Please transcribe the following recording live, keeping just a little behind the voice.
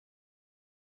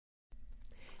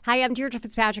Hi, I'm Deirdre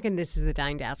Fitzpatrick, and this is the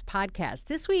Dine Dash Podcast.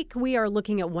 This week, we are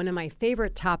looking at one of my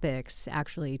favorite topics,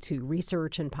 actually, to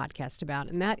research and podcast about,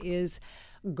 and that is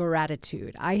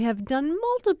gratitude. I have done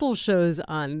multiple shows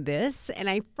on this, and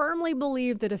I firmly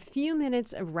believe that a few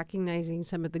minutes of recognizing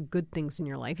some of the good things in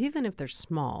your life, even if they're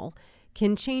small,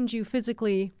 can change you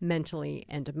physically, mentally,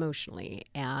 and emotionally.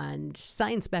 And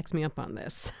science backs me up on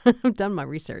this. I've done my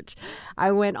research.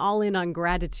 I went all in on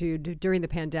gratitude during the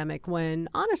pandemic when,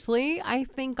 honestly, I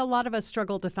think a lot of us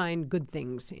struggled to find good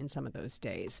things in some of those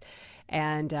days.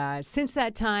 And since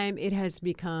that time, it has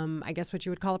become, I guess, what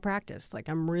you would call a practice. Like,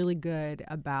 I'm really good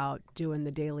about doing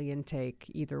the daily intake,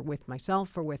 either with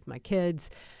myself or with my kids,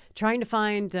 trying to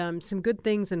find some good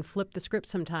things and flip the script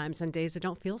sometimes on days that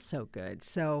don't feel so good.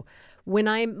 So when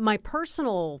my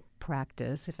personal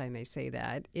practice, if I may say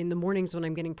that, in the mornings when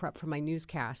I'm getting prepped for my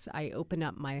newscasts, I open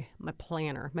up my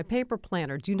planner, my paper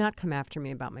planner. Do not come after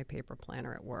me about my paper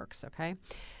planner. It works, okay?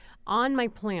 On my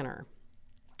planner,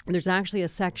 there's actually a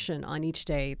section on each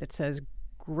day that says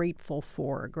grateful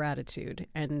for, gratitude,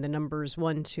 and the numbers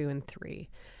 1, 2, and 3.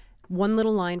 One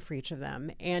little line for each of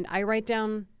them. And I write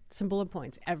down some bullet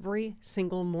points every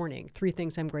single morning, 3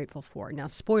 things I'm grateful for. Now,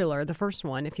 spoiler, the first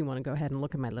one, if you want to go ahead and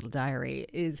look at my little diary,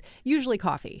 is usually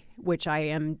coffee, which I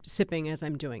am sipping as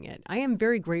I'm doing it. I am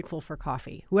very grateful for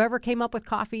coffee. Whoever came up with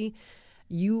coffee,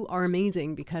 you are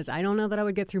amazing, because I don't know that I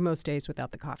would get through most days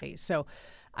without the coffee. So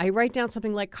I write down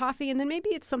something like coffee, and then maybe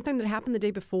it's something that happened the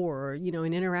day before, or,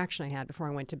 an interaction I had before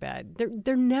I went to bed.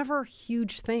 They're never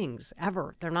huge things,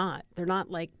 ever. They're not. They're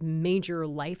not like major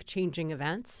life-changing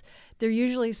events. They're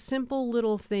usually simple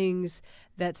little things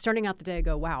that starting out the day I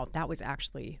go, wow, that was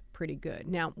actually pretty good.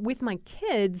 Now, with my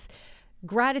kids,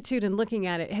 gratitude and looking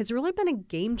at it has really been a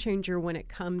game changer when it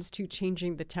comes to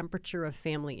changing the temperature of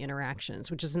family interactions,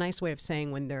 which is a nice way of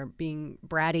saying when they're being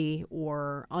bratty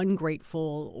or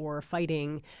ungrateful or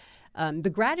fighting. The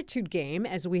gratitude game,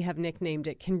 as we have nicknamed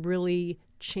it, can really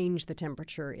change the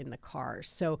temperature in the car.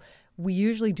 So we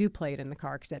usually do play it in the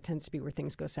car because that tends to be where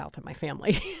things go south in my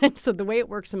family. And so the way it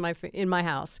works in my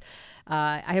house,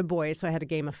 I have boys, so I had to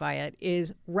gamify it,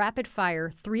 is rapid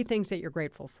fire 3 things that you're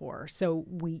grateful for. So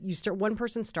one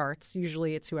person starts,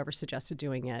 usually it's whoever suggested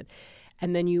doing it,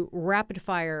 and then you rapid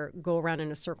fire go around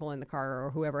in a circle in the car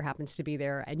or whoever happens to be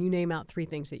there, and you name out 3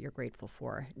 things that you're grateful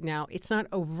for. Now, it's not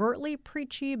overtly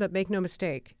preachy, but make no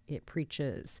mistake, it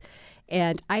preaches.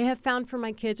 And I have found for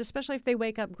my kids, especially if they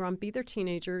wake up grumpy, they're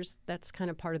teenagers, that's kind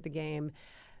of part of the game.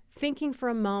 Thinking for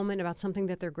a moment about something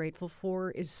that they're grateful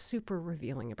for is super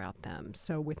revealing about them.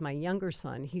 So with my younger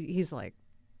son, he's like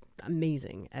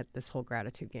amazing at this whole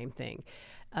gratitude game thing.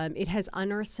 It has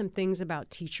unearthed some things about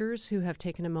teachers who have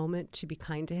taken a moment to be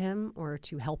kind to him or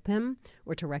to help him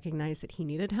or to recognize that he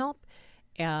needed help.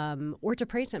 Or to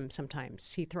praise him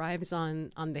sometimes. He thrives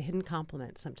on the hidden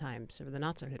compliment sometimes, or the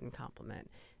not so hidden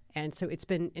compliment. And so it's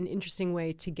been an interesting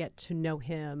way to get to know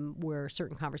him where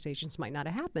certain conversations might not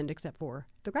have happened except for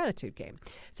the gratitude game.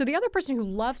 So the other person who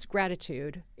loves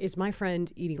gratitude is my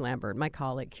friend Edie Lambert, my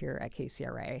colleague here at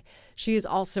KCRA. She is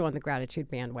also on the gratitude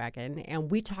bandwagon, and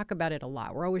we talk about it a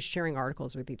lot. We're always sharing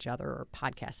articles with each other or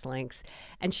podcast links.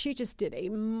 And she just did a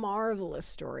marvelous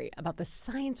story about the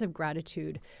science of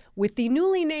gratitude with the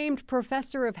newly named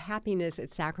professor of happiness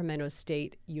at Sacramento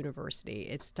State University.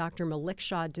 It's Dr.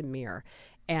 Malikshaw Demir.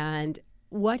 And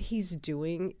what he's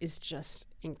doing is just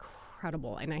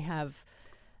incredible. And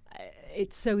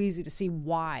it's so easy to see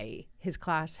why his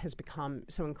class has become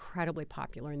so incredibly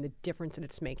popular and the difference that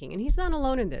it's making. And he's not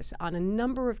alone in this. On a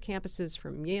number of campuses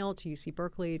from Yale to UC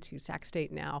Berkeley to Sac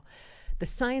State now, the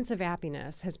science of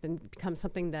happiness has become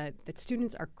something that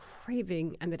students are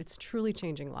craving and that it's truly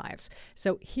changing lives.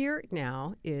 So here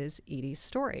now is Edie's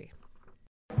story.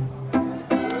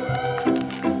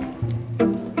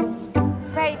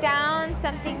 Write down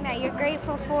something that you're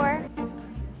grateful for.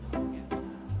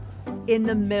 In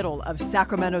the middle of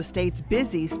Sacramento State's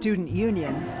busy student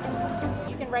union,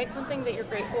 you can write something that you're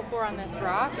grateful for on this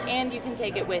rock, and you can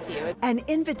take it with you. An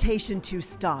invitation to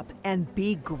stop and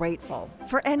be grateful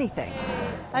for anything.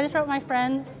 I just wrote my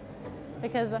friends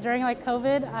because during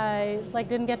COVID, I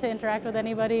didn't get to interact with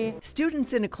anybody.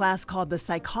 Students in a class called The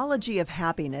Psychology of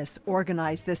Happiness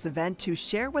organized this event to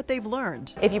share what they've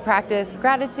learned. If you practice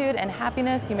gratitude and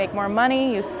happiness, you make more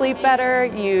money, you sleep better,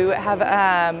 you have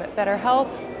better health,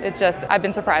 It's just, I've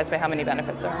been surprised by how many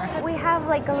benefits there are. We have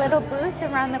like a little booth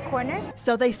around the corner.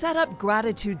 So they set up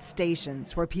gratitude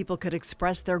stations where people could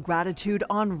express their gratitude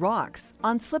on rocks,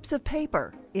 on slips of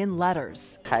paper, in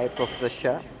letters. Hi, Professor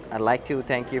Shah. I'd like to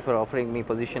thank you for offering me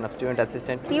position of student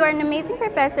assistant. You are an amazing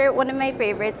professor, one of my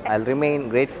favorites. I'll remain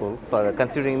grateful for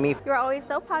considering me. You're always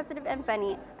so positive and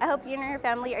funny. I hope you and your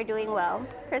family are doing well.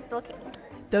 Crystal King.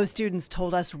 Those students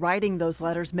told us writing those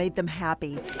letters made them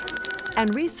happy.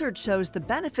 And research shows the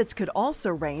benefits could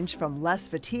also range from less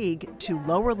fatigue to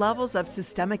lower levels of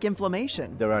systemic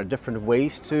inflammation. There are different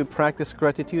ways to practice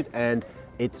gratitude, and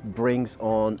it brings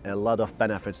on a lot of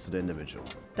benefits to the individual.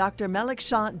 Dr.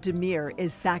 Meliksha Demir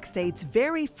is Sac State's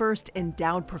very first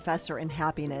endowed professor in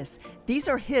happiness. These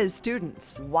are his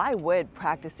students. Why would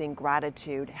practicing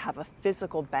gratitude have a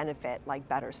physical benefit like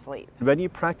better sleep? When you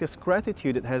practice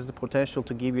gratitude, it has the potential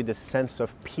to give you the sense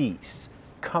of peace,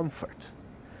 comfort,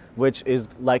 which is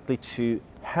likely to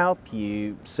help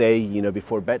you, say,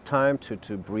 before bedtime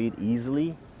to breathe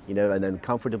easily, and then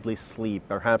comfortably sleep.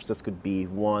 Perhaps this could be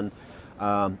one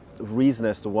reason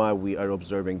as to why we are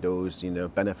observing those,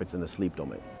 benefits in the sleep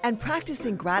domain. And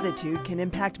practicing gratitude can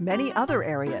impact many other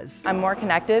areas. I'm more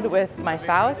connected with my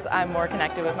spouse. I'm more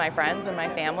connected with my friends and my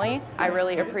family. I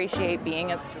really appreciate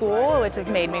being at school, which has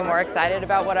made me more excited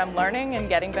about what I'm learning and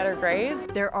getting better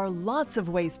grades. There are lots of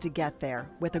ways to get there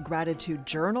with a gratitude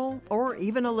journal or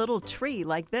even a little tree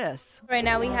like this. Right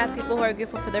now we have people who are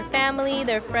grateful for their family,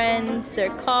 their friends,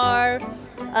 their car,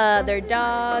 their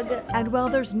dog. And while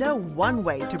there's no one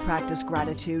way to practice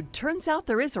gratitude, turns out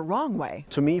there is a wrong way.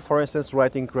 To me, for instance,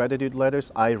 writing gratitude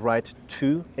letters, I write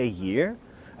 2 a year,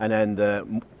 and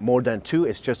then more than 2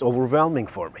 is just overwhelming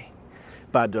for me.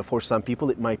 But for some people,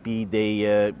 it might be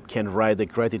they can write a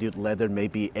gratitude letter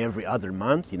maybe every other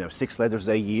month, 6 letters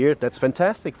a year. That's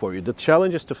fantastic for you. The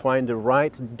challenge is to find the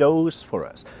right dose for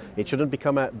us. It shouldn't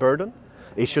become a burden.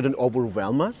 It shouldn't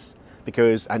overwhelm us,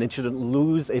 and it shouldn't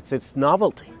lose its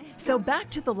novelty. So back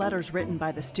to the letters written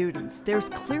by the students, there's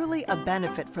clearly a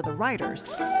benefit for the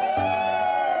writers.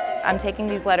 I'm taking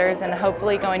these letters and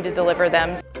hopefully going to deliver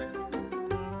them.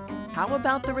 How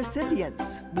about the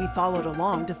recipients? We followed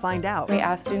along to find out. We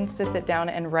asked students to sit down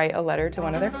and write a letter to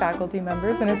one of their faculty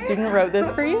members, and a student wrote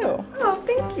this for you. Oh,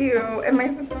 thank you. Am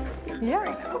I supposed to?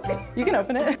 Yeah. Okay. You can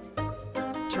open it.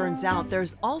 Turns out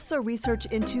there's also research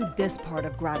into this part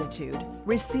of gratitude,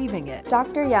 receiving it.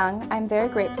 Dr. Young, I'm very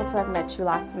grateful to have met you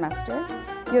last semester.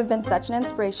 You have been such an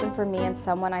inspiration for me and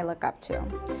someone I look up to.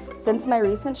 Since my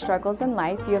recent struggles in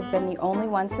life, you have been the only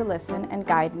one to listen and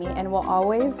guide me, and I will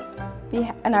always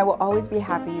be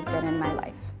happy you've been in my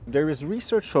life. There is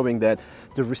research showing that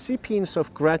the recipients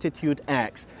of gratitude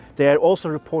acts, they are also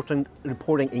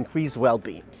reporting increased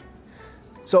well-being.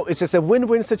 So it's just a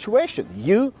win-win situation.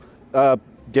 You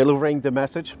delivering the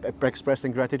message,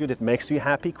 expressing gratitude, it makes you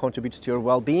happy, contributes to your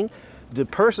well-being. The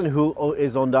person who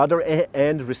is on the other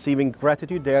end receiving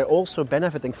gratitude, they are also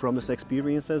benefiting from this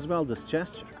experience as well, this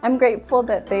gesture. I'm grateful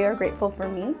that they are grateful for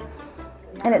me,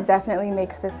 and it definitely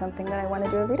makes this something that I want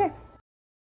to do every day.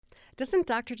 Doesn't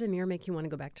Dr. Demir make you want to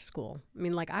go back to school? I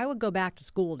mean, I would go back to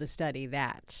school to study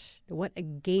that. What a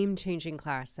game-changing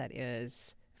class that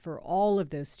is for all of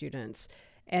those students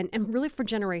and really for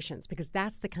generations, because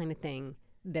that's the kind of thing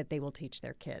that they will teach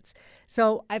their kids.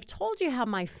 So I've told you how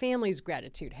my family's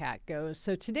gratitude hack goes.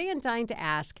 So today I'm dying to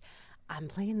ask, I'm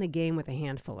playing the game with a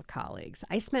handful of colleagues.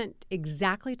 I spent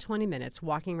exactly 20 minutes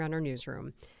walking around our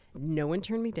newsroom. No one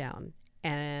turned me down.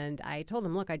 And I told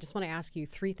them, look, I just want to ask you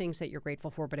 3 things that you're grateful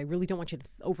for, but I really don't want you to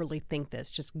overly think this.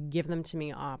 Just give them to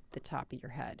me off the top of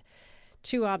your head.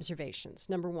 2 observations.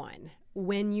 Number 1,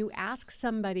 when you ask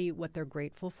somebody what they're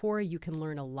grateful for, you can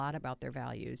learn a lot about their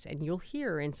values. And you'll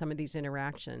hear in some of these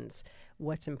interactions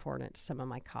what's important to some of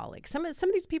my colleagues. Some of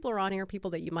these people are on-air people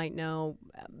that you might know.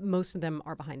 Most of them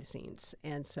are behind the scenes.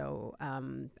 And so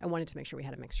I wanted to make sure we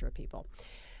had a mixture of people.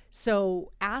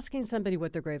 So asking somebody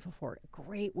what they're grateful for, a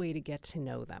great way to get to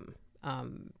know them.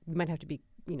 You might have to be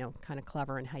kind of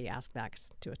clever in how you ask that,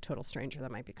 'cause to a total stranger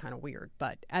that might be kind of weird.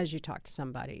 But as you talk to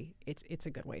somebody, it's a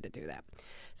good way to do that.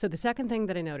 So the second thing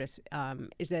that I noticed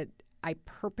is that I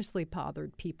purposely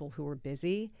bothered people who were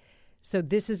busy. So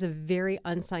this is a very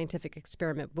unscientific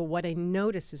experiment. But what I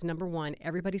noticed is, number 1,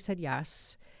 everybody said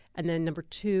yes. And then number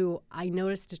 2, I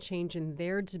noticed a change in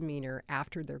their demeanor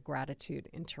after their gratitude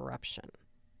interruption,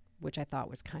 which I thought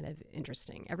was kind of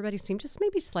interesting. Everybody seemed just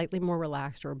maybe slightly more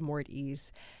relaxed or more at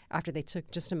ease after they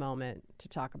took just a moment to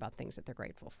talk about things that they're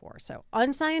grateful for. So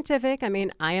unscientific. I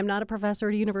mean, I am not a professor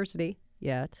at a university.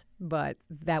 yet, but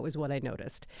that was what I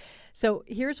noticed. So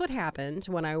here's what happened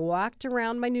when I walked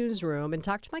around my newsroom and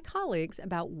talked to my colleagues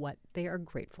about what they are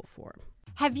grateful for.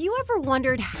 Have you ever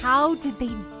wondered how did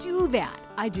they do that?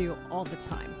 I do all the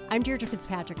time. I'm Deirdre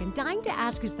Fitzpatrick, and Dying to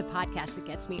Ask is the podcast that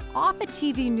gets me off a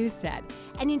TV news set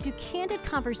and into candid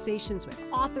conversations with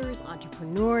authors,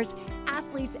 entrepreneurs,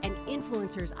 athletes, and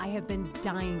influencers I have been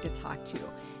dying to talk to.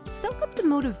 Soak up the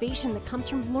motivation that comes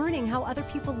from learning how other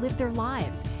people live their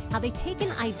lives, how they take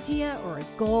an idea or a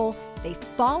goal, they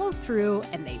follow through,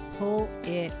 and they pull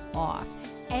it off.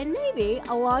 And maybe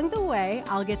along the way,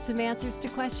 I'll get some answers to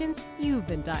questions you've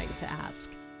been dying to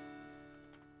ask.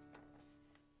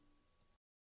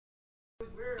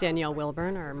 Danielle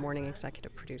Wilburn, our morning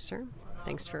executive producer.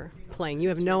 Thanks for playing. You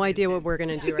have no idea what we're going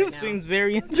to do right now. This seems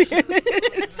very intense.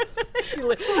 You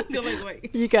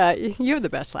have the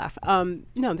best laugh.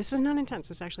 No, this is not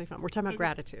intense. It's actually fun. We're talking about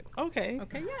gratitude. Okay.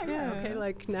 Yeah. Okay,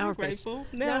 like now we're grateful.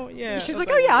 Now, yeah. She's like,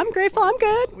 oh yeah, I'm grateful. I'm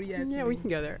good. What are you asking Yeah, me? we can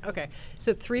go there. Okay.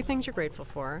 So 3 things you're grateful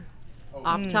for,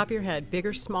 off the top of your head, big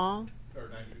or small?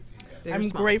 I'm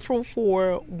grateful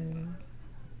for,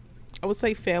 I would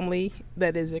say, family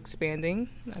that is expanding.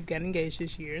 I've got engaged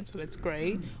this year, so that's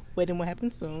great. Wedding will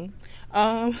happen soon.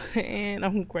 And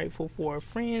I'm grateful for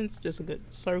friends, just a good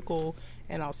circle,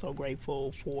 and also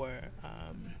grateful for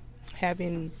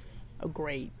having a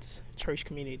great church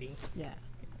community. Yeah.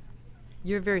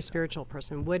 You're a very spiritual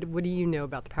person. What do you know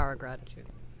about the power of gratitude?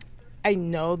 I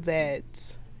know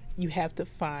that you have to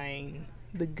find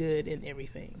the good in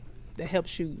everything. That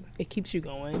helps you, it keeps you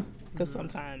going, because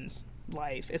sometimes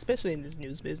life, especially in this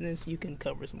news business, you can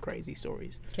cover some crazy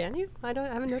stories. Can you? I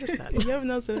haven't noticed that. You haven't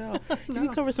noticed it at all. No. You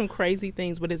can cover some crazy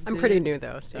things, but it's I'm good. pretty new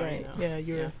though, so right. you know.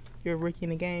 Yeah, you're a rookie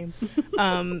in the game.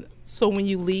 So when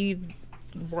you leave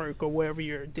work or wherever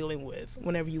you're dealing with,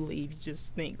 whenever you leave, you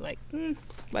just think like,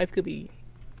 life could be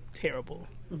terrible,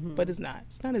 but it's not.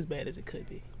 It's not as bad as it could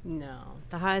be. No,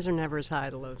 the highs are never as high,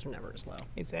 the lows are never as low.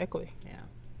 Exactly. Yeah.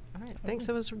 All right. Thanks.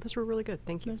 Those were really good.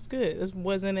 Thank you. That's good. This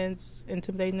wasn't as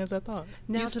intimidating as I thought.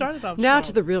 Now you started off now strong.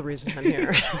 to the real reason I'm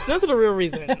here. That's the real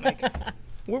reason. Like,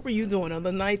 what were you doing on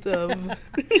the night of?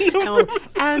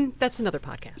 And that's another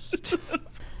podcast.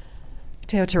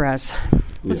 Teo Therese,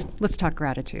 let's talk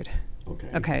gratitude.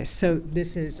 Okay, so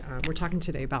this is, we're talking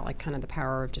today about like kind of the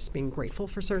power of just being grateful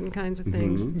for certain kinds of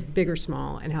things, big or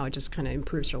small, and how it just kind of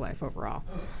improves your life overall.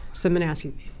 So I'm going to ask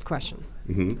you a question.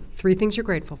 3 things you're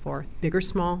grateful for, big or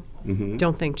small.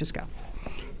 Don't think, just go.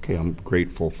 Okay, I'm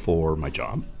grateful for my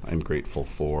job. I'm grateful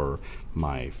for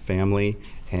my family,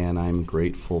 and I'm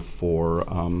grateful for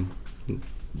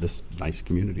this nice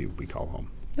community we call home.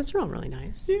 That's all really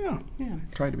nice. Yeah.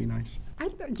 Try to be nice.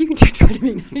 You can try to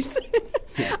be nice.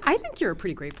 I think you're a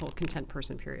pretty grateful, content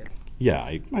person, period. Yeah,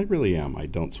 I really am. I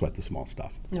don't sweat the small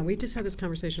stuff. No, we just had this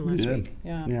conversation last week.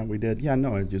 Yeah, we did. Yeah,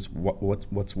 no, it just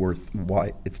what's worth,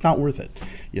 why it's not worth it.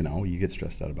 You know, you get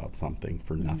stressed out about something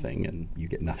for nothing and you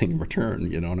get nothing in return,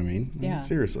 you know what I mean? Yeah.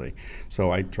 Seriously.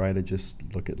 So I try to just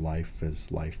look at life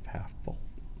as life half full.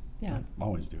 Yeah. I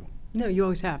always do. No, you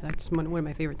always have. That's one of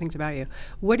my favorite things about you.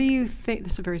 What do you think?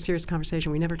 This is a very serious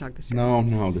conversation. We never talk this serious.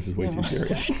 No, this is way too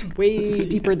serious. It's way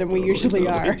deeper than we usually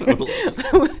are.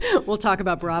 We'll talk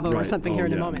about Bravo or something here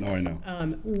in a moment. No, I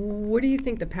know. What do you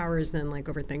think the power is then, like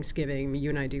over Thanksgiving? You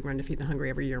and I do run to Feed the Hungry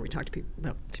every year. We talk to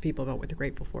people about what they're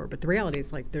grateful for. But the reality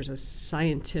is, like, there's a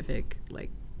scientific,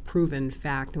 like, proven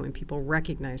fact that when people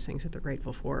recognize things that they're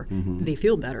grateful for, they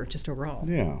feel better just overall.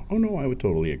 Yeah. Oh, no, I would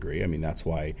totally agree. I mean, that's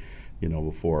why, you know,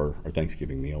 before our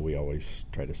Thanksgiving meal, we always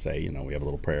try to say, you know, we have a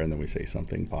little prayer and then we say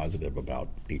something positive about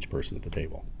each person at the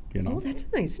table, you know? Oh, that's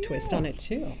a nice twist on it,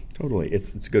 too. Totally.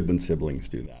 It's good when siblings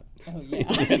do that. Oh,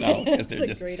 yeah. You know, because That's they're a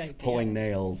just great idea. pulling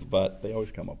nails, but they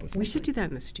always come up with something. We should do that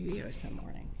in the studio some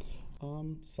morning.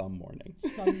 Some morning.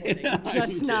 Some morning.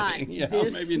 Just not Yeah,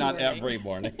 this maybe not morning. every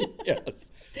morning.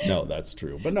 Yes. No, that's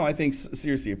true. But no, I think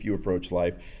seriously, if you approach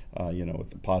life, you know,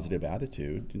 with a positive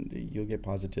attitude, you'll get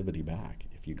positivity back.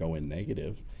 If you go in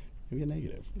negative, you'll get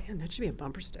negative. Man, that should be a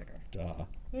bumper sticker. Duh.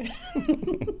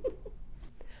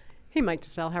 Hey, Mike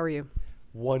DeSalle, how are you?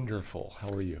 Wonderful. How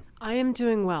are you? I am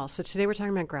doing well. So today we're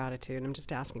talking about gratitude. I'm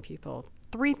just asking people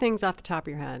 3 things off the top of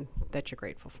your head that you're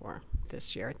grateful for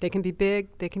this year. They can be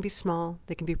big, they can be small,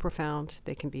 they can be profound,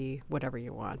 they can be whatever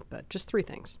you want, but just 3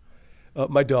 things.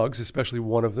 My dogs, especially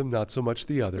one of them, not so much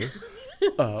the other.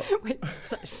 Wait,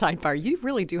 sidebar, you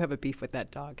really do have a beef with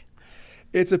that dog.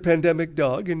 It's a pandemic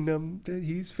dog, and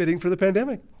he's fitting for the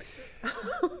pandemic.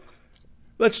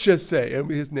 Let's just say,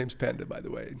 his name's Panda, by the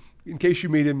way. In case you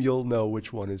meet him, you'll know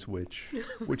which one is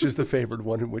which is the favored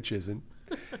one and which isn't.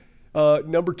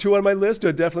 Number 2 on my list,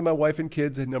 definitely my wife and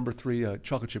kids, and number 3,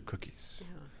 chocolate chip cookies.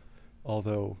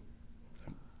 Although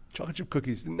chocolate chip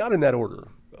cookies, not in that order,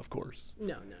 of course.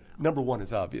 No. Number one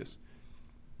is obvious.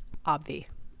 Obvi,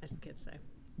 as the kids say.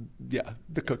 Yeah,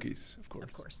 the cookies, of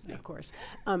course. Of course.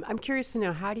 I'm curious to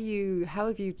know, how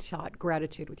have you taught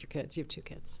gratitude with your kids? You have 2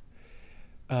 kids.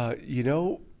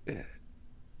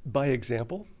 By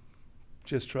example,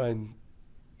 just try and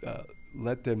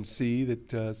let them see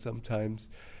that sometimes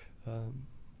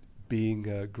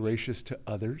being gracious to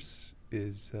others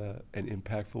is an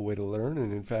impactful way to learn.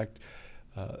 And in fact,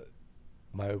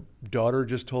 my daughter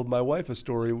just told my wife a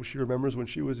story she remembers when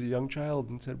she was a young child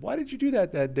and said, "Why did you do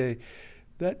that day?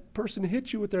 That person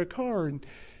hit you with their car and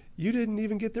you didn't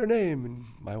even get their name." And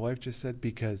my wife just said,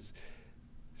 "Because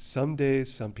some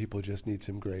days, some people just need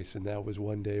some grace." And that was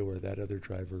one day where that other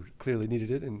driver clearly needed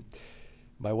it. And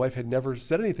my wife had never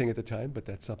said anything at the time, but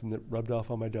that's something that rubbed off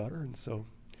on my daughter. And so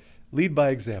lead by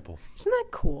example. Isn't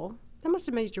that cool? That must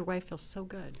have made your wife feel so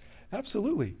good.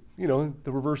 Absolutely.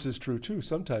 The reverse is true too.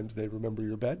 Sometimes they remember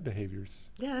your bad behaviors.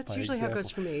 Yeah, that's usually example. how it goes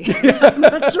for me. I'm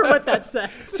not sure what that says.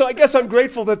 So I guess I'm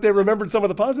grateful that they remembered some of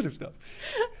the positive stuff.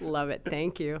 Love it.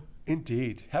 Thank you.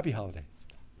 Indeed. Happy holidays.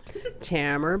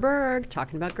 Tamara Berg,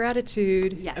 talking about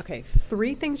gratitude. Yes. Okay,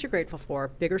 3 things you're grateful for,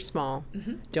 big or small.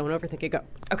 Mm-hmm. Don't overthink it. Go.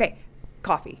 Okay,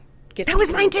 coffee. That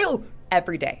was mine too.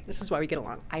 Every day. This is why we get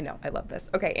along. I know. I love this.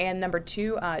 Okay, and number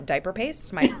 2, diaper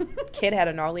paste. My kid had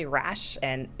a gnarly rash,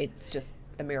 and it's just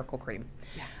the miracle cream.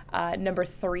 Yeah. Number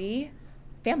 3,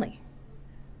 family.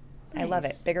 Nice. I love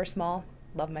it. Big or small,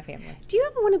 love my family. Do you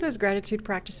have one of those gratitude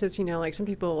practices? Like some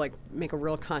people make a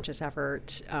real conscious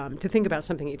effort to think about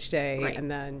something each day, right. and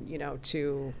then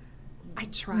to I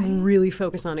try really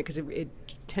focus on it because it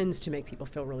tends to make people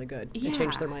feel really good and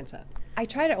change their mindset. I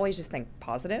try to always just think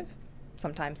positive.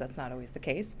 Sometimes that's not always the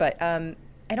case, but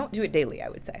I don't do it daily, I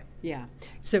would say. Yeah.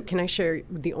 So can I share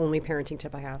the only parenting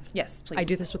tip I have? Yes, please. I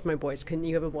do this with my boys.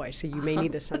 You have a boy, so you may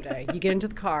need this someday. You get into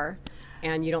the car,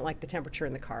 and you don't like the temperature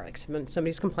in the car. Like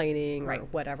somebody's complaining or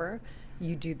whatever.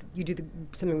 You do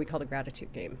something we call the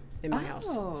gratitude game in my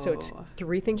house. So it's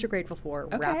 3 things you're grateful for,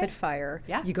 rapid fire.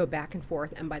 Yeah. You go back and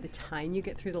forth, and by the time you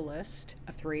get through the list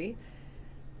of 3,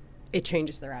 it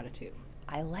changes their attitude.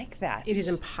 I like that. It is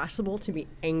impossible to be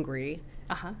angry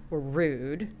or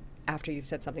rude after you've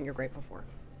said something you're grateful for.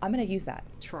 I'm going to use that.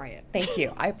 Try it. Thank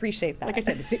you. I appreciate that. Like I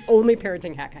said, it's the only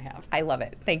parenting hack I have. I love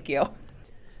it. Thank you.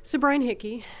 So Brian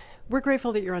Hickey, we're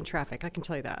grateful that you're on traffic. I can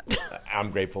tell you that.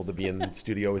 I'm grateful to be in the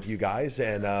studio with you guys,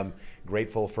 and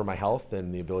grateful for my health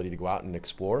and the ability to go out and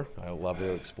explore. I love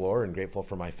to explore, and grateful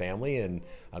for my family and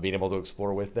being able to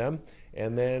explore with them.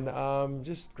 And then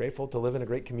just grateful to live in a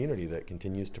great community that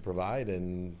continues to provide,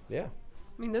 and yeah.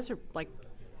 I mean, those are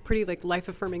pretty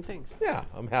life-affirming things. Yeah,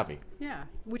 I'm happy. Yeah,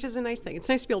 which is a nice thing. It's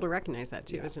nice to be able to recognize that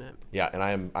too, isn't it? Yeah,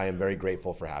 and I am very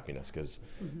grateful for happiness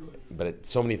but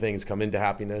so many things come into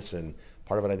happiness, and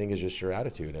part of it I think is just your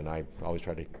attitude, and I always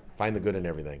try to find the good in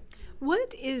everything.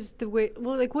 What is the way?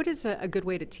 Well, what is a good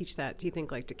way to teach that? Do you think,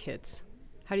 to kids?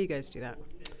 How do you guys do that?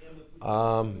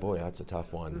 Boy, that's a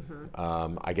tough one.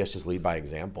 I guess just lead by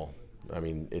example. I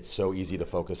mean, it's so easy to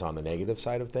focus on the negative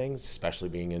side of things, especially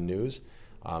being in news.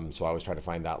 So I always try to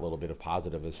find that little bit of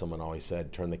positive. As someone always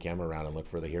said, turn the camera around and look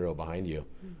for the hero behind you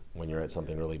when you're at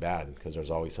something really bad, because there's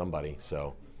always somebody.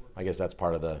 So I guess that's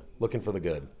part of the looking for the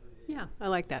good. Yeah, I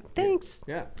like that. Thanks.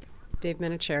 Yeah. Dave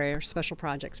Minicheri, our special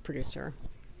projects producer.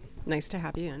 Nice to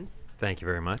have you in. Thank you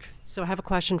very much. So I have a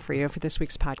question for you for this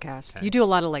week's podcast. Okay. You do a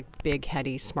lot of big,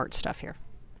 heady, smart stuff here.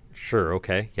 Sure,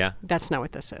 okay, yeah. That's not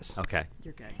what this is. Okay.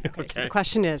 You're good. Okay, so the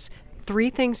question is,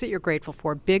 3 things that you're grateful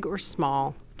for, big or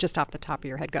small, just off the top of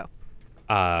your head. Go.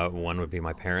 One would be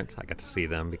my parents. I got to see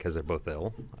them because they're both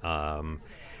ill. 3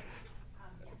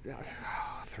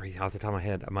 off the top of my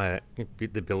head.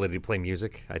 The ability to play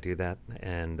music. I do that.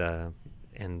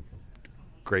 And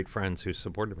great friends who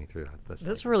supported me through this.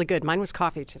 This is really good. Mine was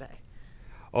coffee today.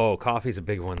 Oh, coffee's a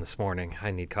big one this morning. I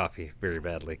need coffee very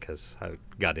badly because I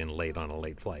got in late on a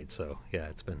late flight. So, yeah,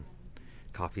 it's been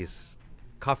coffee's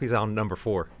on number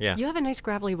 4. Yeah. You have a nice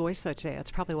gravelly voice, though, today.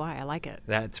 That's probably why I like it.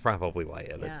 That's probably why,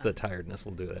 The tiredness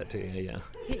will do that to you, yeah.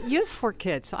 You have 4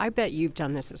 kids, so I bet you've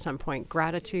done this at some point.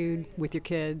 Gratitude with your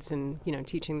kids and,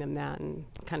 teaching them that and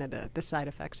kind of the side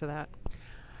effects of that.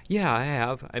 Yeah, I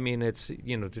have. I mean, it's,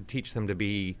 to teach them to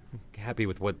be happy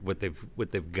with what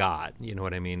they've got. You know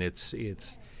what I mean? It's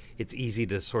easy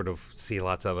to sort of see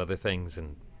lots of other things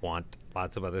and want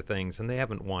lots of other things, and they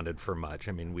haven't wanted for much.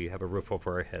 I mean, we have a roof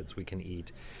over our heads, we can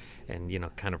eat, and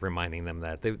kind of reminding them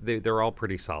that they're all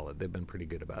pretty solid. They've been pretty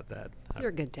good about that. You're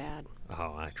a good dad.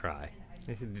 Oh, I try.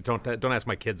 Don't ask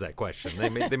my kids that question. They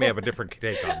may have a different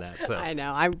take on that. So. I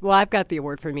know. I've got the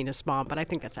award for meanest mom, but I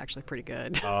think that's actually pretty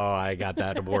good. Oh, I got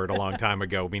that award a long time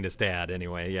ago. Meanest dad,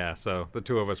 anyway. Yeah. So the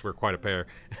two of us were quite a pair.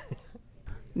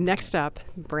 Next up,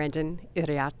 Brandon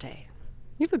Iriarte.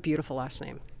 You have a beautiful last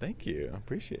name. Thank you. I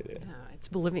appreciate it. Yeah, it's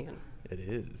Bolivian. It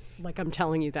is. Like I'm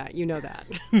telling you that. You know that.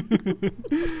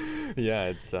 Yeah,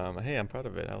 it's, hey, I'm proud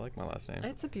of it. I like my last name.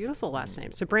 It's a beautiful last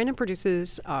name. So Brandon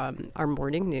produces our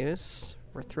morning news.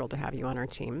 We're thrilled to have you on our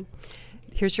team.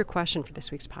 Here's your question for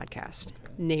this week's podcast.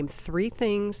 Name 3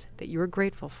 things that you're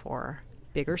grateful for,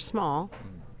 big or small.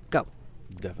 Go.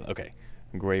 Definitely. Okay.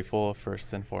 I'm grateful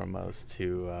first and foremost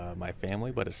to my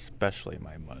family, but especially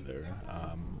my mother.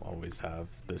 Always have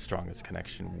the strongest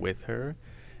connection with her,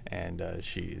 and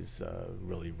she's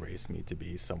really raised me to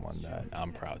be someone that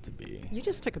I'm proud to be. You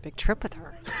just took a big trip with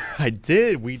her. I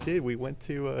did. We did. We went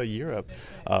to Europe,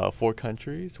 4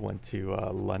 countries. Went to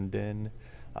London,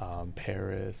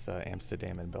 Paris,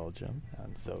 Amsterdam, and Belgium.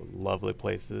 And so lovely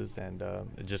places, and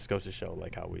it just goes to show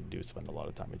like how we do spend a lot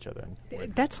of time with each other.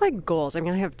 That's like goals. I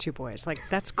mean, I have 2 boys. Like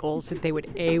that's goals that they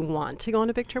would want to go on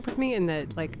a big trip with me, and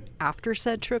that like after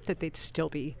said trip that they'd still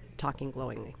be talking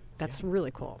glowingly. That's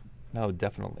really cool. No,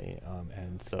 definitely.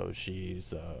 And so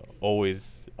she's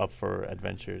always up for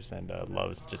adventures and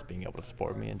loves just being able to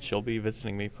support me. And she'll be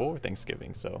visiting me for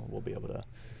Thanksgiving, so we'll be able to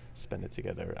spend it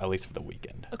together, at least for the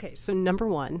weekend. Okay, so number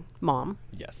 1, mom.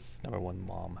 Yes, number 1,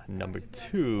 mom. Number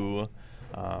 2,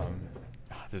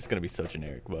 this is going to be so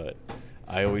generic, but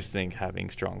I always think having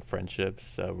strong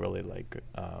friendships really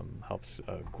helps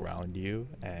ground you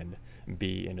and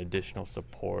be an additional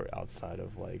support outside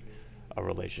of like a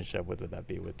relationship, whether that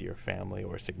be with your family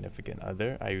or significant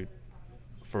other.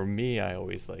 For me, I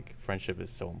always friendship is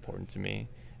so important to me,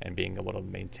 and being able to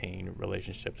maintain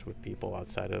relationships with people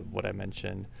outside of what I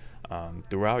mentioned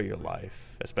throughout your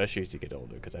life, especially as you get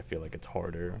older, because I feel like it's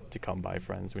harder to come by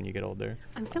friends when you get older.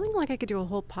 I'm feeling like I could do a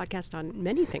whole podcast on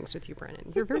many things with you,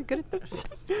 Brennan. You're very good at this.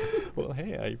 Well,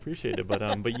 hey, I appreciate it, but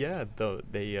yeah, though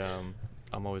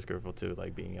I'm always grateful to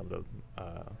being able to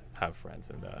have friends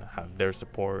and have their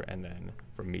support, and then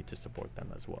for me to support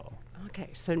them as well. Okay,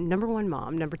 so number 1,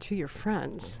 mom. Number 2, your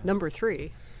friends. Yes. Number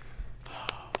 3. Oh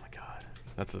my God,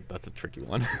 that's a tricky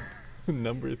one.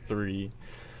 Number 3,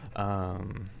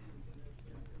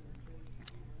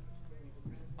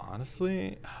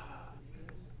 honestly,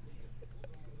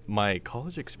 my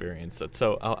college experience.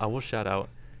 So I will shout out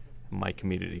my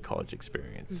community college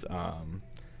experience. Mm-hmm.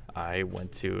 I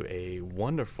went to a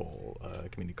wonderful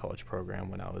community college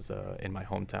program when I was in my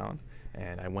hometown,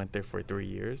 and I went there for 3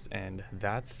 years, and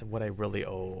that's what I really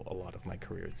owe a lot of my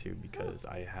career to, because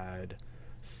I had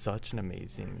such an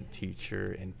amazing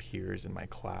teacher and peers in my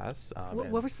class.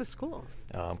 What was the school?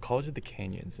 College of the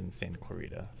Canyons in Santa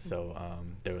Clarita. So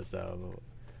there was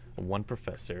one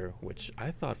professor, which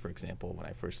I thought, for example, when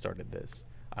I first started this,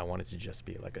 I wanted to just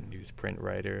be like a newsprint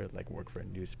writer, work for a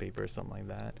newspaper or something like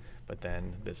that. But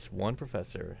then this one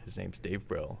professor, his name's Dave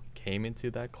Brill, came into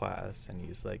that class, and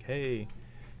he's like, hey,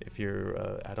 if you're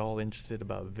at all interested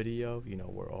about video,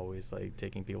 we're always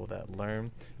taking people that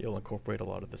learn. You'll incorporate a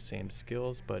lot of the same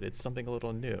skills, but it's something a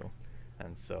little new.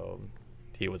 And so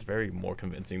he was very more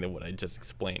convincing than what I just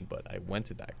explained, but I went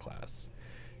to that class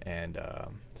and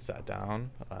sat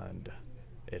down, and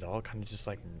it all kind of just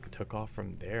took off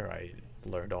from there. I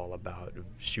learned all about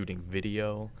shooting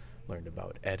video, learned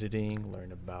about editing,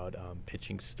 learned about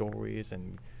pitching stories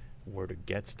and where to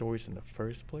get stories in the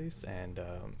first place. And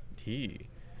he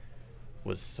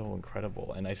was so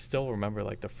incredible. And I still remember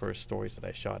the first stories that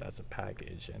I shot as a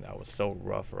package, and I was so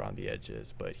rough around the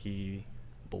edges, but he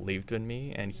believed in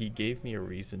me, and he gave me a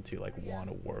reason to want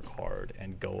to work hard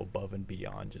and go above and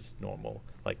beyond just normal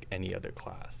any other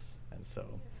class. And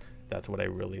so that's what I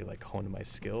really honed my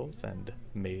skills and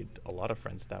made a lot of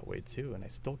friends that way too. And I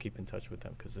still keep in touch with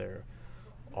them because they're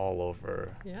all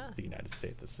over the United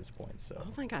States at this point. So.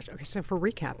 Oh my gosh. Okay, so for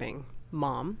recapping,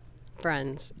 mom,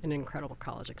 friends, an incredible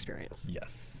college experience.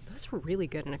 Yes. Those were really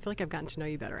good, and I feel like I've gotten to know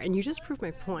you better. And you just proved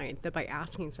my point that by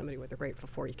asking somebody what they're grateful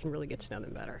for, you can really get to know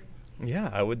them better. Yeah,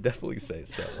 I would definitely say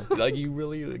so. You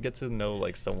really get to know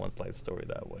someone's life story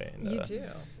that way. And, you do.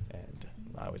 And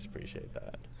I always appreciate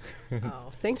that.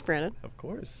 Oh, thanks, Brandon. Of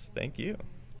course. Thank you.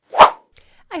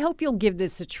 I hope you'll give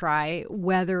this a try,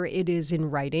 whether it is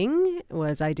in writing,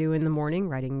 as I do in the morning,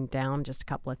 writing down just a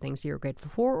couple of things you're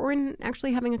grateful for, or in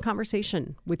actually having a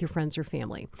conversation with your friends or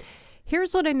family.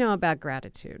 Here's what I know about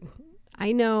gratitude.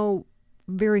 I know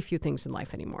very few things in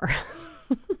life anymore.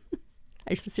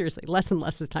 Seriously, less and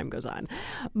less as time goes on.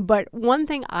 But one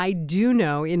thing I do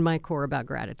know in my core about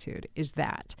gratitude is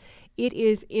that it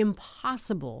is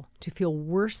impossible to feel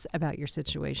worse about your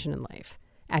situation in life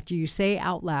after you say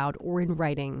out loud or in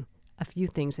writing a few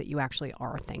things that you actually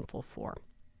are thankful for.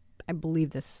 I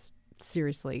believe this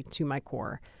seriously to my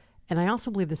core. And I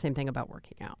also believe the same thing about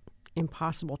working out.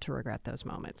 Impossible to regret those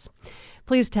moments.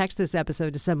 Please text this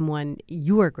episode to someone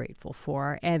you are grateful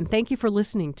for. And thank you for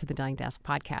listening to the Dying to Ask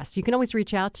podcast. You can always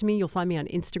reach out to me. You'll find me on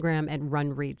Instagram at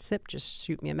RunReadSip. Just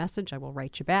shoot me a message. I will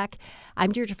write you back.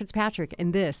 I'm Deirdre Fitzpatrick,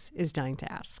 and this is Dying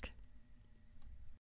to Ask.